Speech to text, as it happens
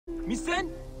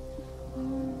Misen?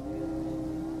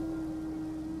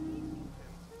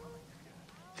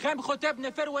 خام خطاب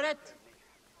نفر ورد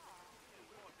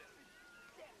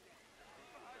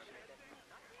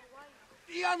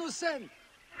يانوسن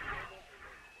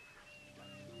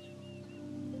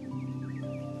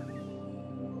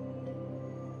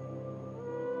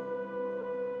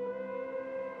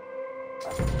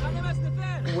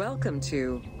Welcome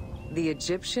to the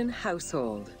Egyptian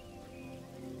household.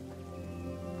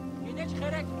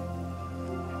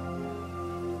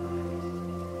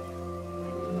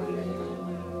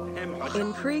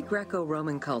 In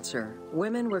pre-Greco-Roman culture,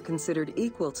 women were considered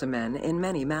equal to men in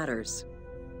many matters.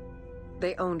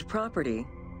 They owned property,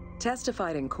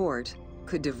 testified in court,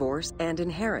 could divorce and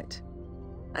inherit.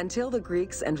 Until the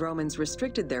Greeks and Romans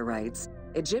restricted their rights,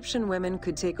 Egyptian women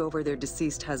could take over their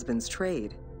deceased husband's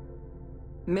trade.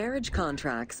 Marriage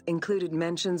contracts included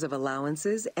mentions of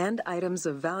allowances and items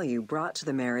of value brought to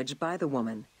the marriage by the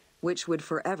woman, which would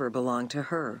forever belong to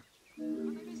her.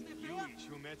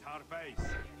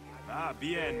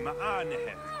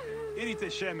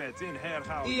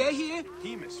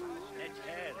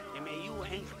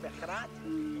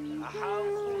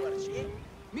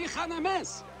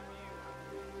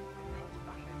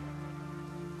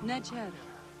 نجهر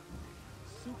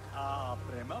سوق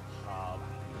برمب حاب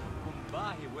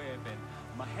كمباهي ويبن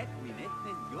ما هت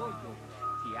منتن يويو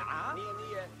تيعا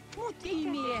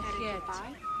متيمي خيت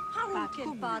هارون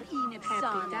كبار إين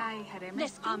بسان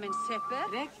نسقى من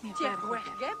سفر تيك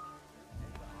وحجب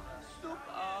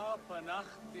سوق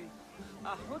بنختي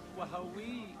أحط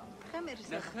وهوي خمر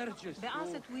نخرج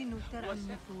بقاسة وين وترى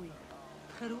النفوي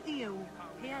خروقية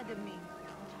هي دمين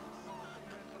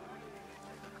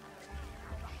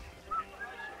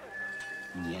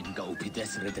نينقو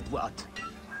بدس ردت وقت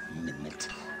من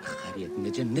ملت خريت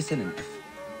نجن نسن نقف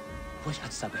وش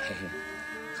هتصبح هي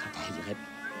خد هي غب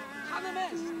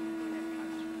حنمس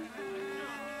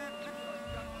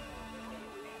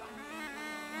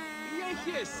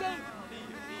يا سن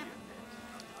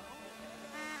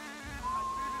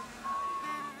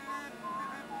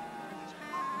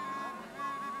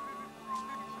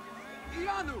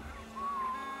يانو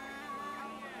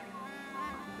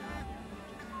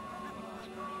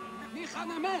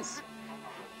خنمس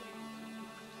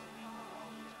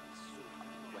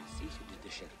وسيش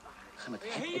الدشر خمت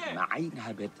حد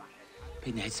معينها بد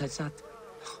بين هسات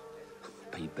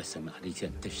بي بس ما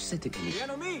عليك تشستك يا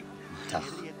نمي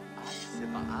تخ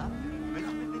سبعة من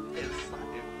أمن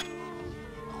الصادق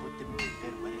خد من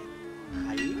غير ولد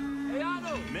خير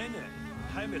يانو من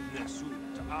حمد نسوت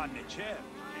تعال نجيب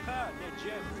ها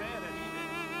نجيب خير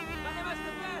خنمس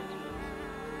نفل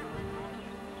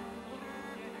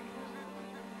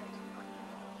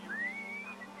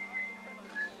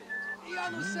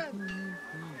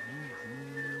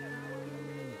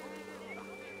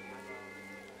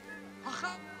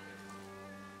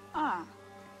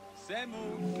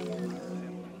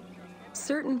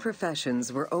Certain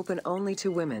professions were open only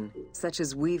to women, such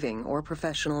as weaving or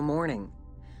professional mourning,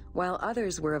 while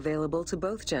others were available to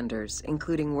both genders,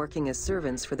 including working as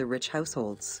servants for the rich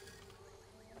households.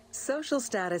 Social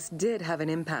status did have an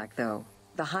impact, though.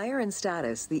 The higher in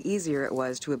status, the easier it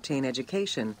was to obtain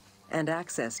education and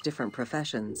access different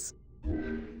professions.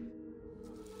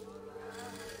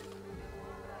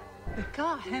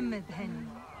 حمد هني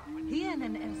هي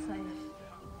أنا الصيف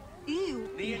إيو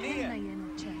هنا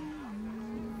ينتهي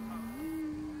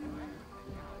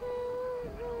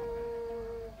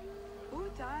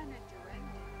وتعانت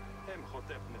هم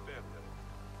خطف نفرت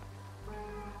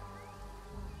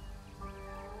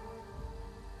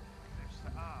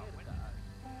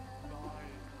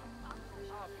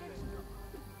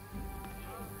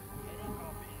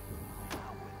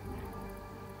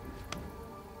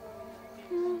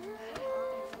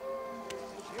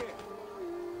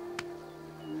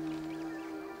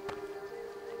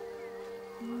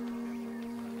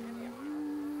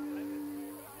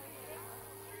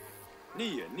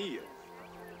نية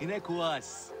هناك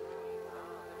واس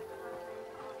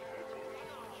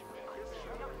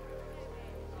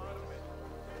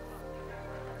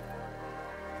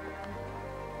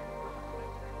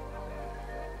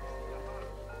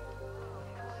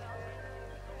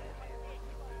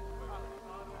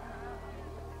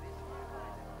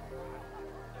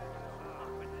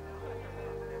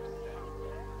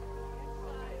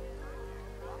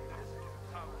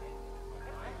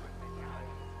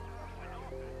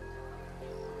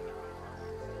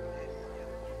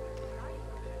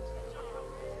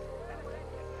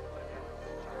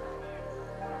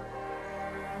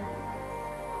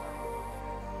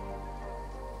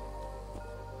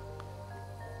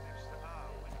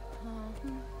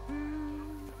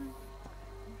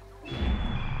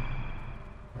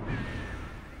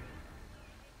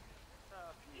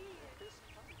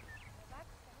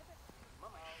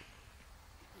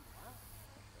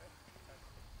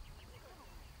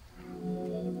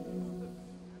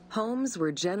Homes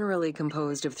were generally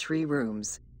composed of 3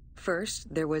 rooms.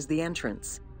 First, there was the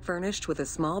entrance, furnished with a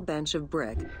small bench of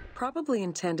brick, probably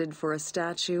intended for a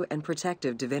statue and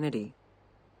protective divinity.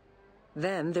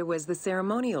 Then there was the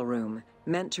ceremonial room,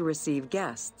 meant to receive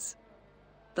guests.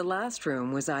 The last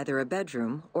room was either a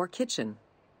bedroom or kitchen.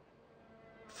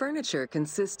 Furniture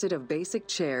consisted of basic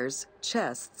chairs,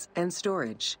 chests, and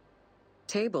storage.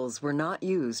 Tables were not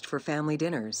used for family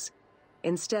dinners.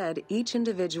 Instead, each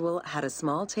individual had a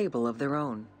small table of their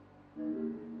own.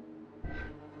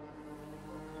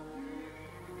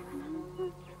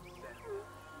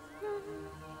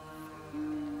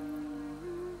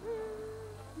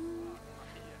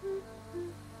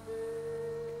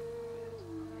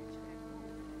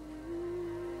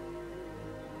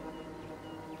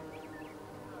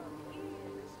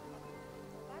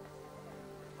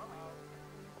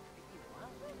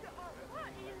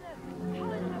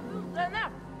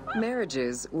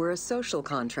 Marriages were a social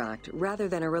contract rather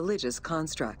than a religious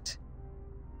construct.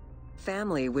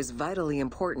 Family was vitally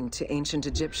important to ancient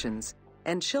Egyptians,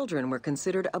 and children were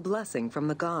considered a blessing from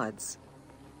the gods.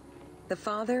 The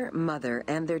father, mother,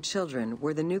 and their children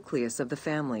were the nucleus of the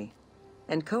family,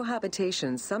 and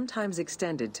cohabitation sometimes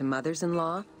extended to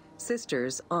mothers-in-law,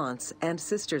 sisters, aunts, and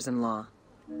sisters-in-law.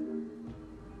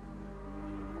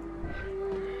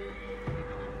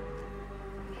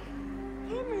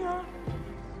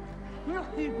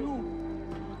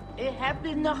 Ik heb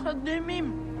dit nog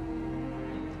gedumim.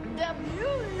 Dat you.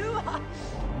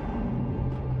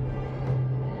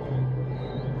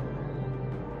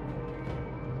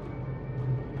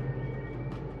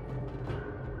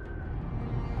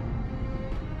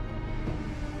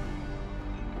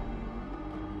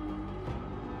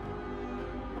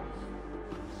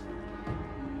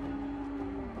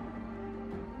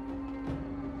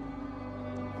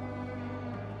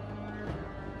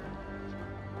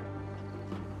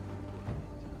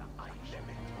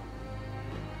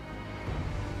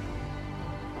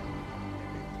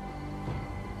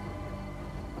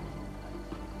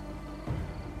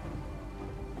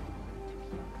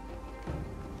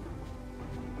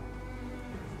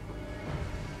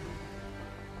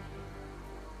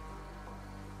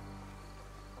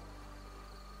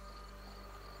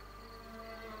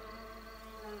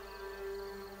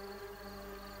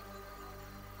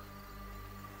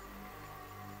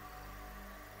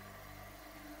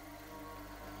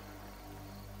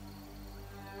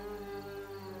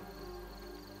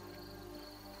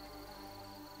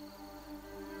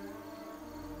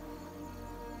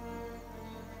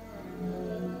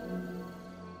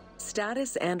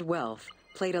 Status and wealth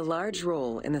played a large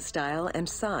role in the style and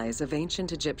size of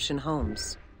ancient Egyptian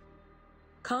homes.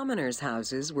 Commoners'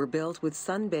 houses were built with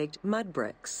sun-baked mud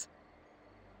bricks.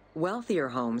 Wealthier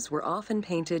homes were often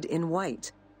painted in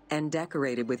white and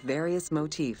decorated with various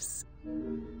motifs.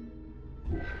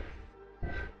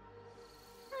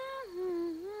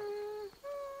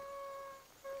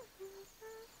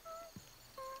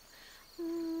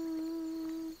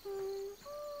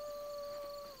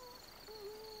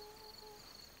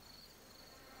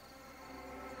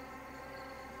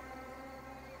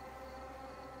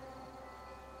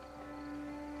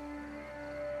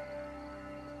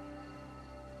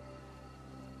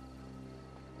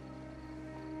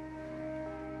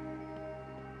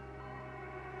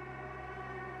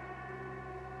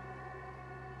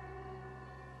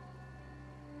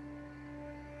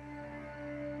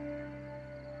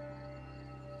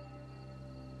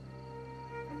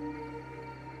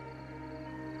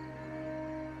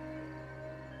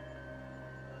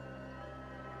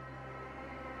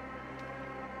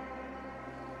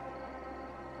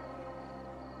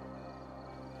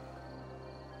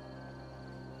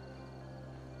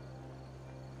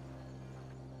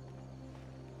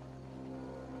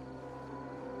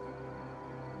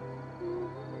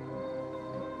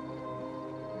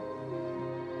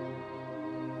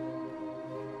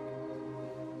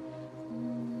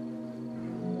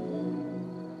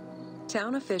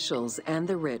 Town officials and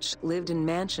the rich lived in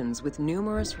mansions with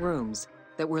numerous rooms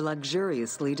that were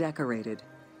luxuriously decorated.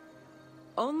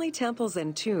 Only temples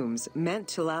and tombs meant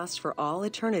to last for all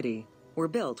eternity were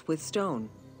built with stone.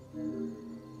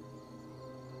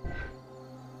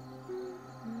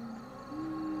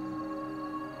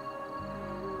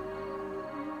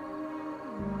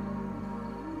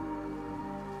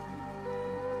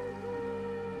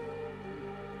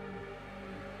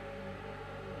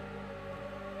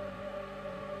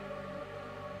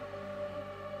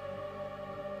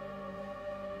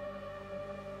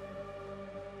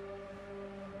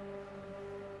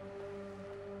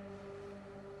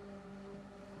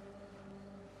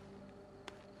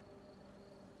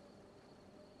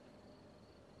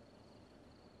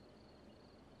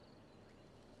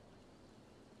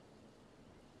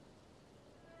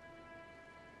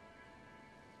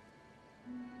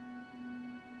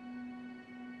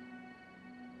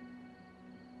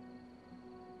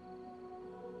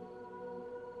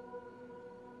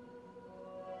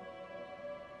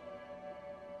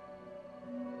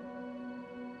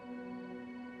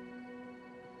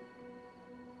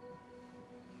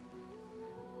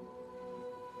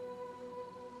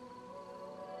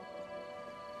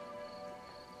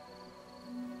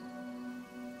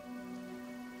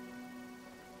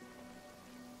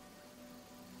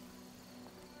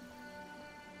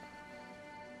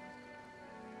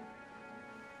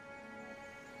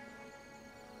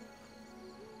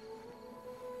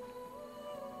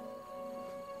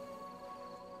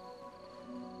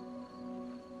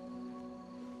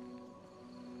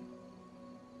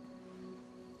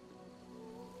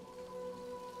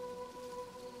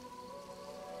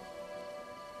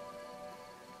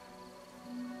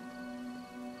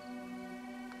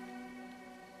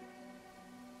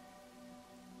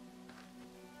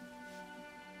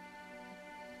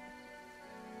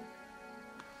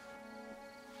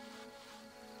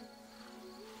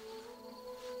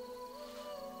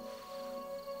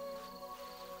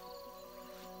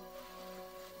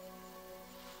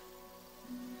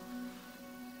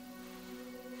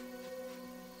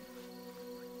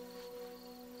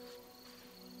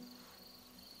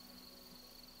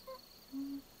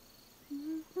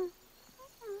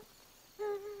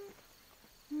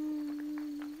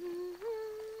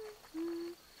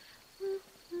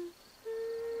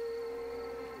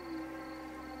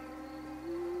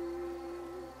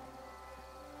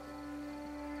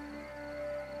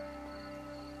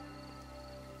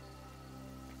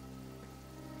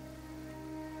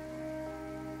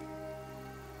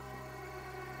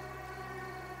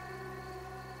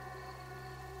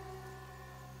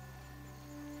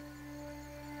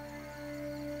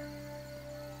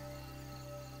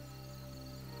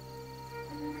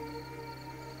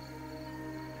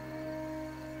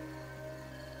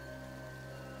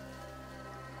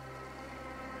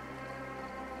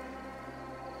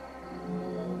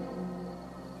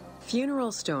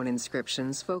 Funeral stone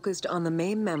inscriptions focused on the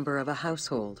main member of a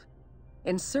household.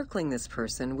 Encircling this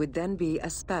person would then be a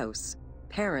spouse,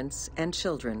 parents, and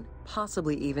children,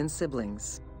 possibly even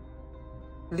siblings.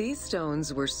 These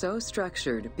stones were so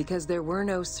structured because there were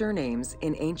no surnames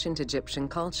in ancient Egyptian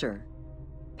culture.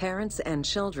 Parents and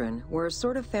children were a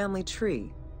sort of family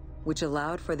tree, which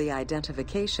allowed for the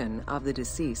identification of the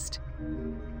deceased.